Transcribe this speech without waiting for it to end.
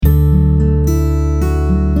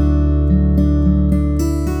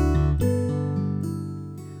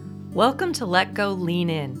Welcome to Let Go, Lean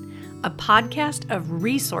In, a podcast of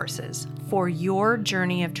resources for your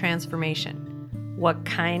journey of transformation. What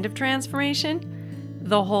kind of transformation?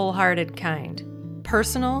 The wholehearted kind.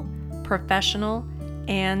 Personal, professional,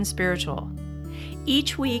 and spiritual.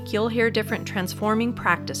 Each week, you'll hear different transforming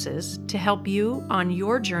practices to help you on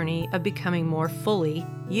your journey of becoming more fully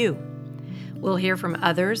you. We'll hear from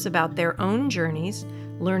others about their own journeys,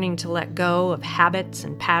 learning to let go of habits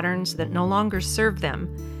and patterns that no longer serve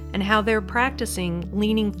them, and how they're practicing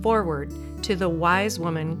leaning forward to the wise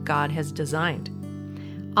woman God has designed.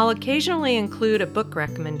 I'll occasionally include a book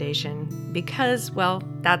recommendation because, well,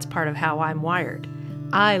 that's part of how I'm wired.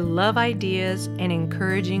 I love ideas and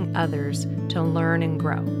encouraging others to learn and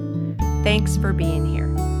grow. Thanks for being here.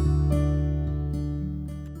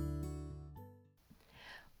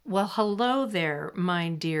 Well, hello there, my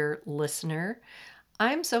dear listener.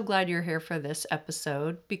 I'm so glad you're here for this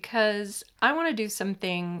episode because I want to do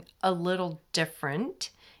something a little different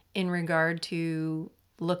in regard to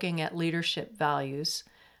looking at leadership values.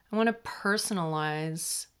 I want to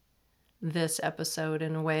personalize this episode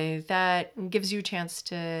in a way that gives you a chance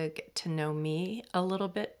to get to know me a little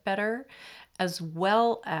bit better, as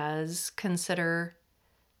well as consider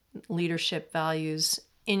leadership values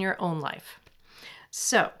in your own life.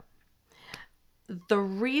 So, the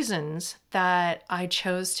reasons that I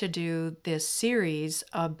chose to do this series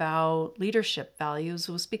about leadership values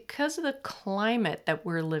was because of the climate that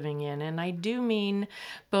we're living in. And I do mean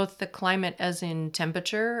both the climate as in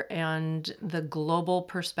temperature and the global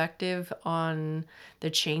perspective on the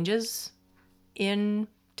changes in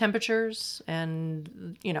temperatures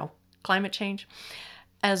and, climate change,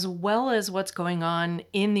 as well as what's going on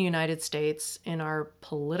in the United States in our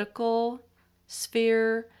political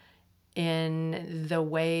sphere, in the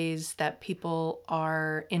ways that people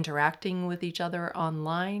are interacting with each other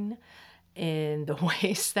online, in the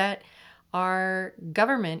ways that our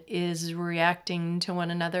government is reacting to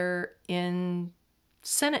one another in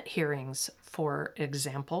Senate hearings, for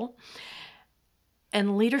example.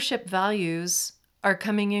 And leadership values are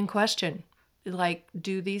coming in question. Like,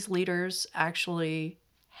 do these leaders actually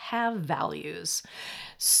have values?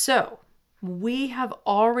 So, we have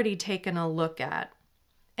already taken a look at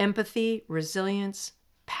empathy, resilience,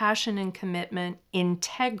 passion and commitment,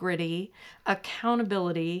 integrity,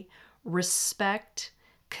 accountability, respect,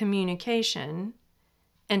 communication.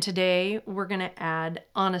 And today we're going to add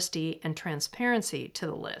honesty and transparency to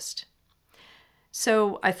the list.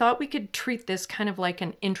 So I thought we could treat this kind of like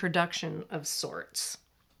an introduction of sorts.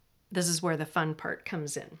 This is where the fun part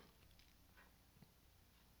comes in.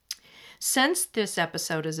 Since this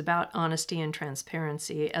episode is about honesty and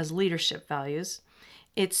transparency as leadership values,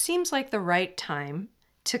 it seems like the right time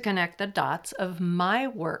to connect the dots of my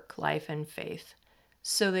work, life, and faith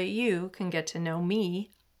so that you can get to know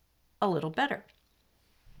me a little better.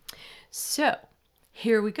 So,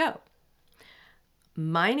 here we go.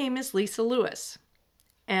 My name is Lisa Lewis,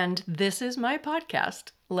 and this is my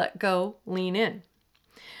podcast, Let Go, Lean In.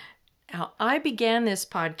 Now, I began this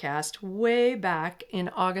podcast way back in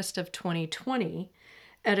August of 2020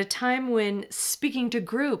 at a time when speaking to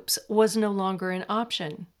groups was no longer an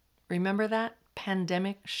option. Remember that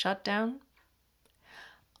pandemic shutdown?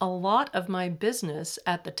 A lot of my business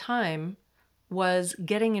at the time was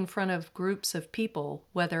getting in front of groups of people,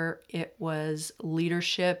 whether it was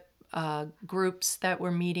leadership groups that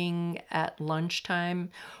were meeting at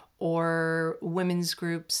lunchtime or women's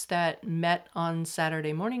groups that met on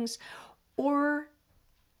Saturday mornings, or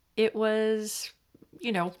it was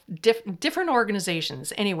different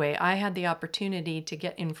organizations. Anyway, I had the opportunity to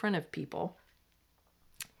get in front of people,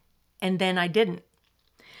 and then I didn't.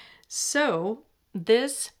 So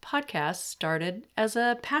this podcast started as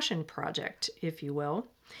a passion project, if you will.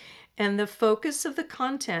 And the focus of the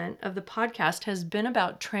content of the podcast has been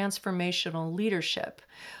about transformational leadership,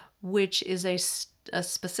 which is a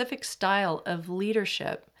specific style of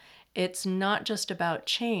leadership. It's not just about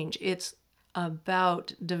change. It's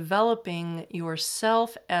about developing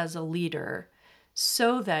yourself as a leader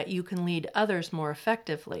so that you can lead others more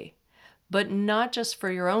effectively, but not just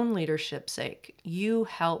for your own leadership's sake. You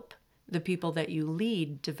help the people that you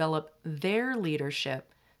lead develop their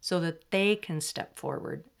leadership so that they can step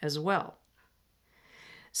forward as well.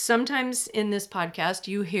 Sometimes in this podcast,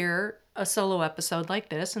 you hear a solo episode like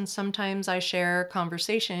this, and sometimes I share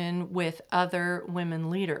conversation with other women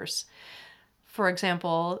leaders. For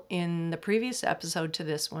example, in the previous episode to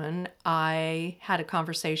this one, I had a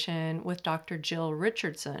conversation with Dr. Jill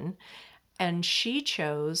Richardson, and she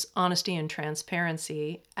chose honesty and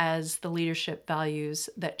transparency as the leadership values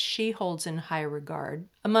that she holds in high regard,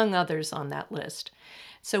 among others on that list.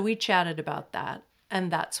 So we chatted about that. And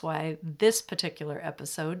that's why this particular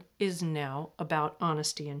episode is now about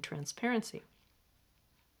honesty and transparency.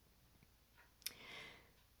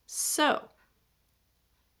 So,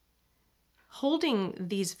 holding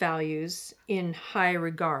these values in high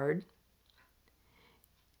regard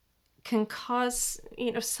can cause,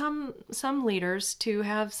 some leaders to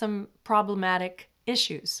have some problematic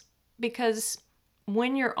issues, because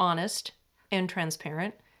when you're honest and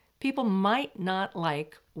transparent, people might not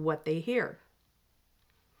like what they hear.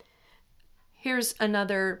 Here's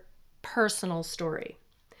another personal story.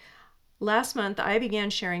 Last month, I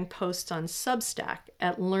began sharing posts on Substack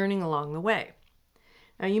at Learning Along the Way.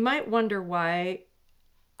 Now, you might wonder why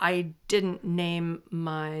I didn't name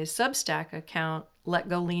my Substack account Let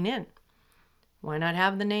Go Lean In. Why not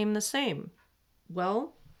have the name the same?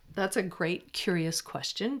 Well, that's a great, curious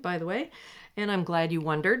question, by the way, and I'm glad you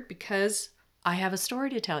wondered, because I have a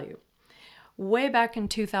story to tell you. Way back in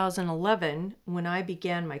 2011, when I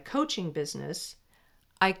began my coaching business,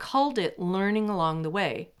 I called it Learning Along the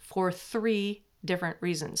Way for 3 different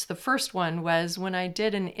reasons. The first one was when I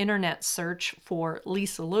did an internet search for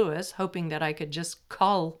Lisa Lewis, hoping that I could just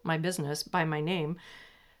call my business by my name.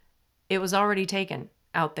 It was already taken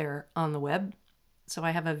out there on the web, so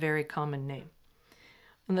I have a very common name.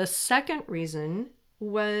 And the second reason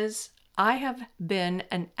was I have been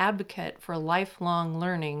an advocate for lifelong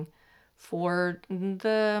learning for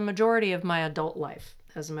the majority of my adult life,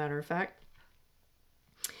 as a matter of fact.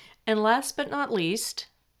 And last but not least,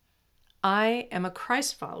 I am a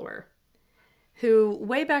Christ follower who,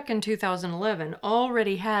 way back in 2011,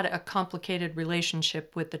 already had a complicated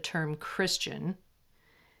relationship with the term Christian.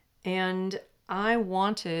 And I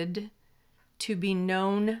wanted to be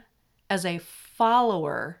known as a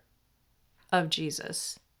follower of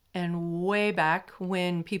Jesus. And way back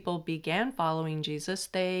when people began following Jesus,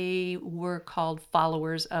 they were called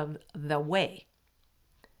followers of the way.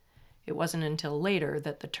 It wasn't until later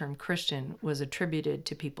that the term Christian was attributed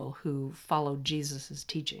to people who followed Jesus'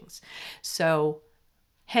 teachings. So,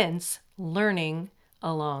 hence, Learning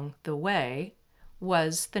Along the Way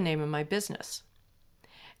was the name of my business.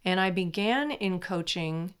 And I began in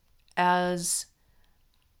coaching as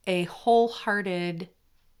a wholehearted,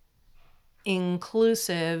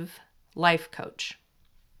 inclusive life coach.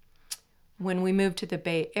 When we moved to the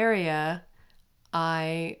Bay Area,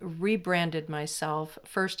 I rebranded myself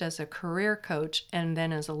first as a career coach and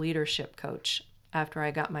then as a leadership coach after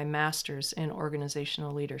I got my master's in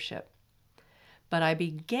organizational leadership. But I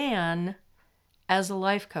began as a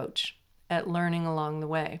life coach at Learning Along the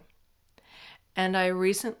Way. And I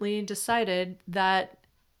recently decided that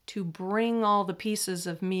to bring all the pieces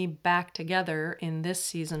of me back together in this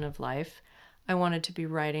season of life, I wanted to be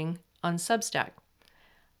writing on Substack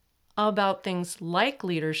about things like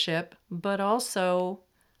leadership, but also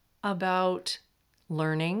about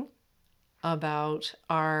learning, about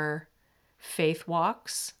our faith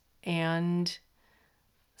walks, and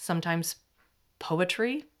sometimes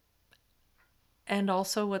poetry, and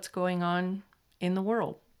also what's going on in the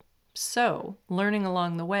world. So, Learning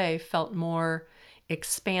Along the Way felt more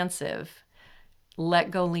expansive. Let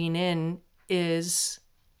Go Lean In is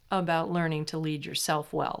about learning to lead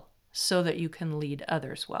yourself well so that you can lead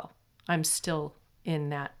others well. I'm still in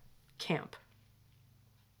that camp.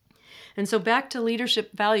 And so back to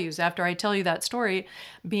leadership values. After I tell you that story,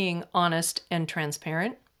 being honest and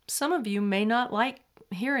transparent, some of you may not like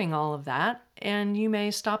hearing all of that, and you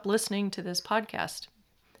may stop listening to this podcast.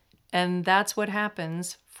 And that's what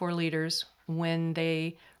happens for leaders when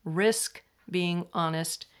they risk being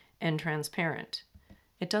honest and transparent.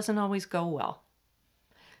 It doesn't always go well.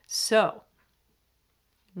 So,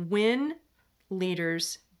 when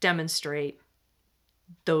leaders demonstrate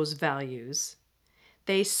those values,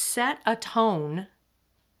 they set a tone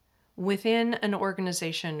within an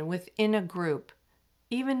organization, within a group,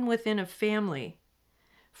 even within a family,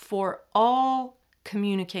 for all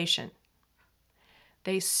communication.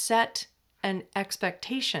 They set an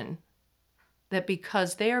expectation that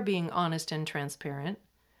because they are being honest and transparent,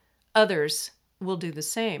 others will do the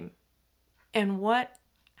same. And what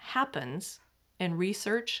happens, and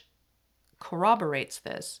research corroborates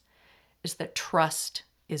this, is that trust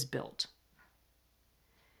is built.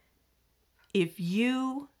 If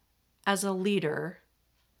you, as a leader,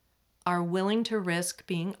 are willing to risk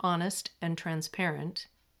being honest and transparent,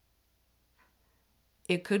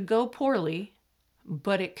 it could go poorly,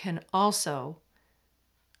 but it can also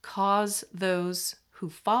cause those who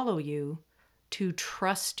follow you to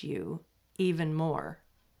trust you even more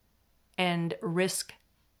and risk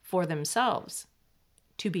for themselves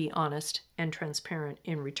to be honest and transparent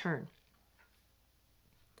in return.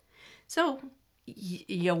 So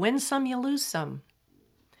you win some, you lose some.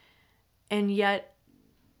 And yet,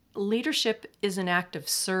 leadership is an act of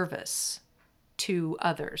service to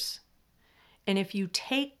others. And if you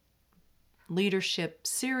take leadership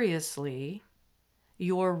seriously,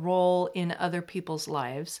 your role in other people's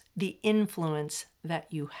lives, the influence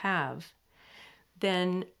that you have,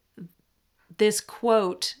 then this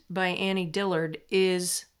quote by Annie Dillard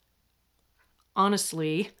is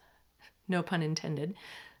honestly, no pun intended,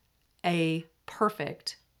 a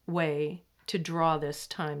perfect way to draw this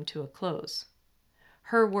time to a close.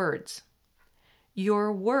 Her words,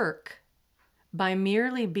 "Your work, by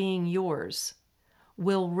merely being yours,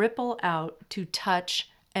 will ripple out to touch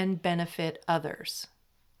and benefit others."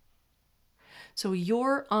 So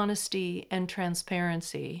your honesty and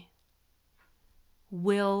transparency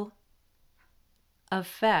will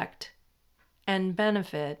affect and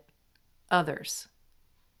benefit others.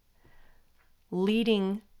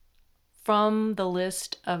 Leading from the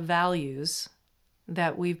list of values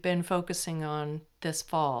that we've been focusing on this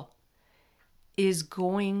fall is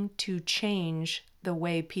going to change the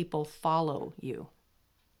way people follow you.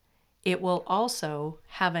 It will also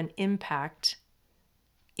have an impact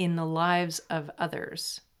in the lives of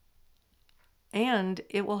others, and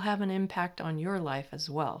it will have an impact on your life as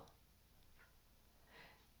well.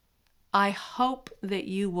 I hope that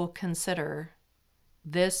you will consider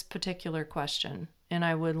this particular question, and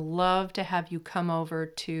I would love to have you come over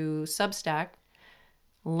to Substack,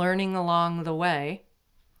 Learning Along the Way,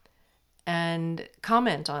 and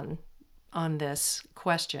comment on this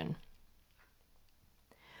question.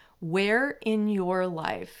 Where in your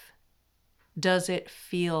life does it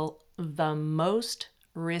feel the most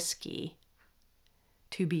risky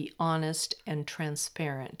to be honest and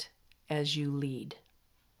transparent as you lead?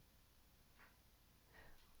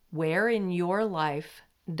 Where in your life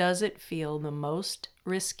does it feel the most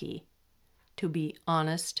risky to be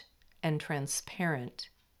honest and transparent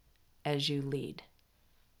as you lead?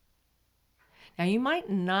 Now, you might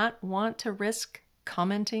not want to risk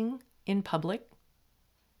commenting in public,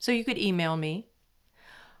 so you could email me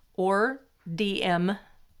or DM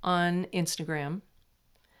on Instagram.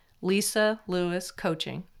 Lisa Lewis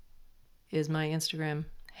Coaching is my Instagram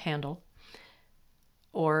handle.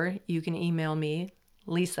 Or you can email me,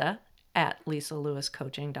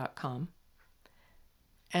 lisa@lisalewiscoaching.com.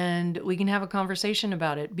 And we can have a conversation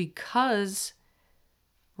about it, because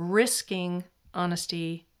risking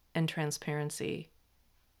honesty and transparency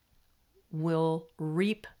will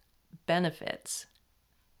reap benefits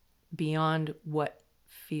beyond what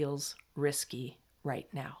feels risky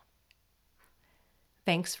right now.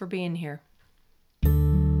 Thanks for being here.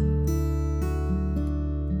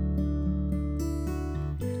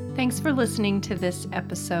 Thanks for listening to this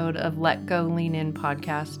episode of Let Go Lean In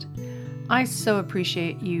podcast. I so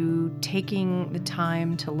appreciate you taking the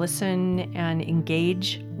time to listen and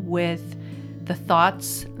engage with the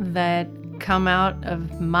thoughts that come out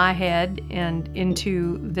of my head and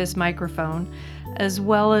into this microphone, as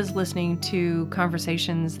well as listening to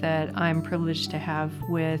conversations that I'm privileged to have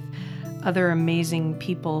with other amazing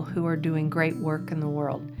people who are doing great work in the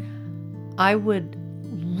world. I would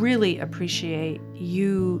really appreciate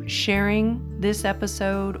you sharing this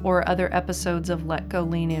episode or other episodes of Let Go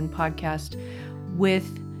Lean In podcast with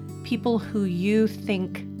people who you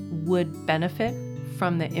think would benefit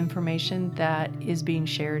from the information that is being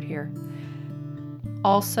shared here.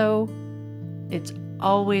 Also, it's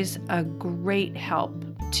always a great help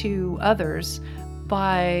to others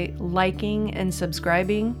by liking and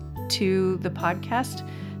subscribing to the podcast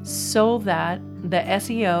so that the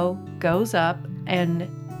SEO goes up and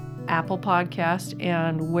Apple Podcast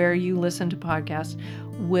and where you listen to podcasts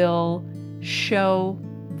will show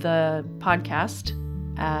the podcast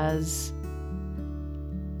as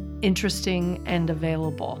interesting and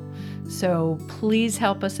available. So please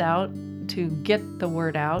help us out to get the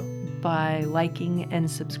word out by liking and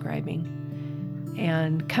subscribing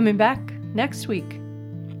and coming back next week.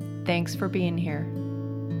 Thanks for being here.